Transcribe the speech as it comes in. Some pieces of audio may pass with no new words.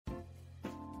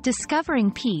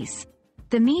Discovering peace.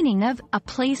 The meaning of a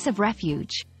place of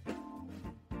refuge.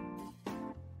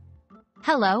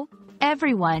 Hello,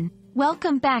 everyone.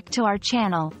 Welcome back to our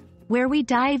channel, where we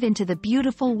dive into the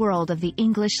beautiful world of the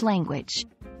English language.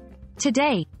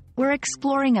 Today, we're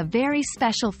exploring a very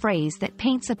special phrase that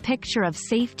paints a picture of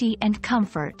safety and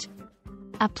comfort.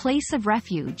 A place of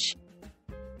refuge.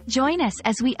 Join us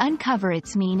as we uncover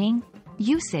its meaning,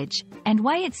 usage, and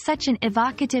why it's such an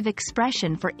evocative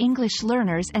expression for English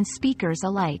learners and speakers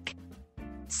alike.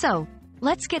 So,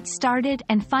 let's get started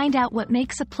and find out what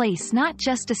makes a place not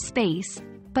just a space,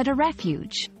 but a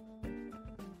refuge.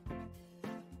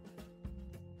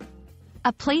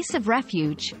 A place of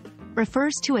refuge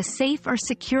refers to a safe or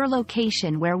secure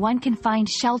location where one can find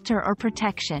shelter or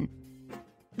protection.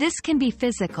 This can be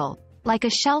physical, like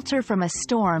a shelter from a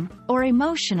storm, or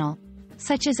emotional,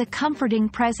 such as a comforting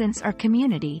presence or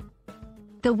community.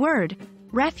 The word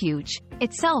refuge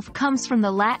itself comes from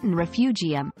the Latin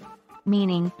refugium,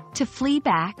 meaning to flee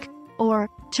back or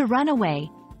to run away,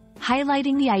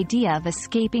 highlighting the idea of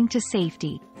escaping to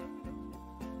safety.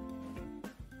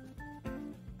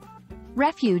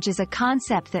 Refuge is a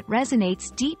concept that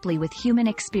resonates deeply with human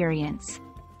experience.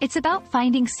 It's about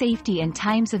finding safety in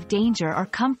times of danger or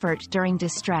comfort during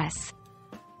distress.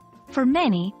 For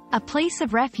many, a place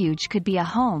of refuge could be a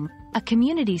home, a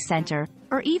community center,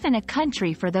 or even a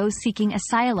country for those seeking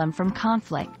asylum from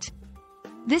conflict.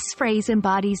 This phrase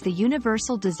embodies the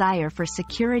universal desire for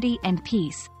security and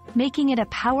peace, making it a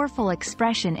powerful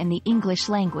expression in the English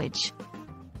language.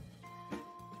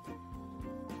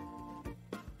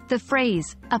 The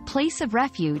phrase, a place of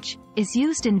refuge, is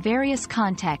used in various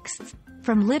contexts,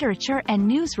 from literature and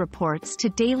news reports to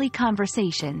daily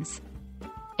conversations.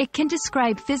 It can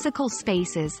describe physical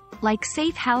spaces, like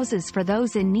safe houses for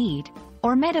those in need,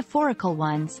 or metaphorical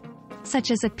ones,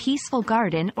 such as a peaceful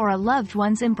garden or a loved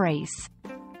one's embrace.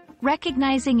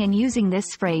 Recognizing and using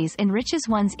this phrase enriches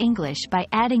one's English by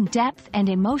adding depth and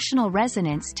emotional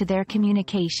resonance to their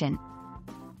communication.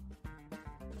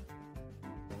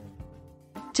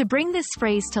 To bring this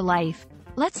phrase to life,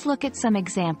 let's look at some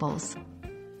examples.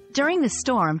 During the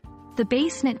storm, the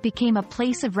basement became a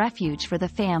place of refuge for the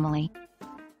family.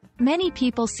 Many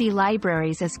people see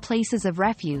libraries as places of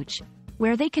refuge,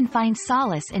 where they can find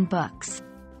solace in books.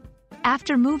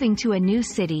 After moving to a new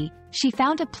city, she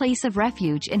found a place of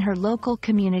refuge in her local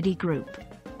community group.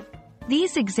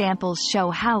 These examples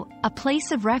show how a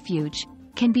place of refuge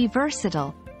can be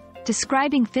versatile,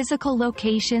 describing physical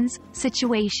locations,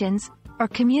 situations, or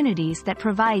communities that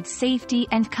provide safety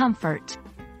and comfort.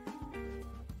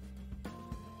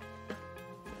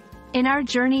 In our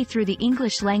journey through the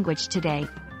English language today,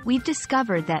 we've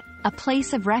discovered that a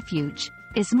place of refuge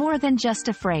is more than just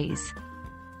a phrase.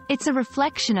 It's a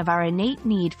reflection of our innate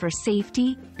need for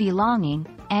safety, belonging,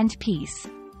 and peace.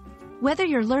 Whether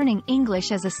you're learning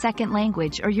English as a second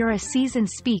language or you're a seasoned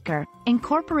speaker,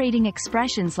 incorporating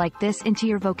expressions like this into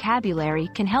your vocabulary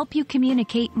can help you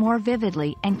communicate more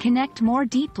vividly and connect more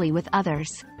deeply with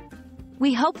others.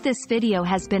 We hope this video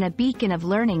has been a beacon of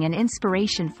learning and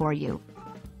inspiration for you.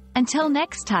 Until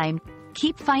next time,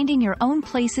 keep finding your own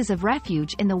places of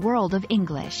refuge in the world of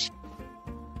English.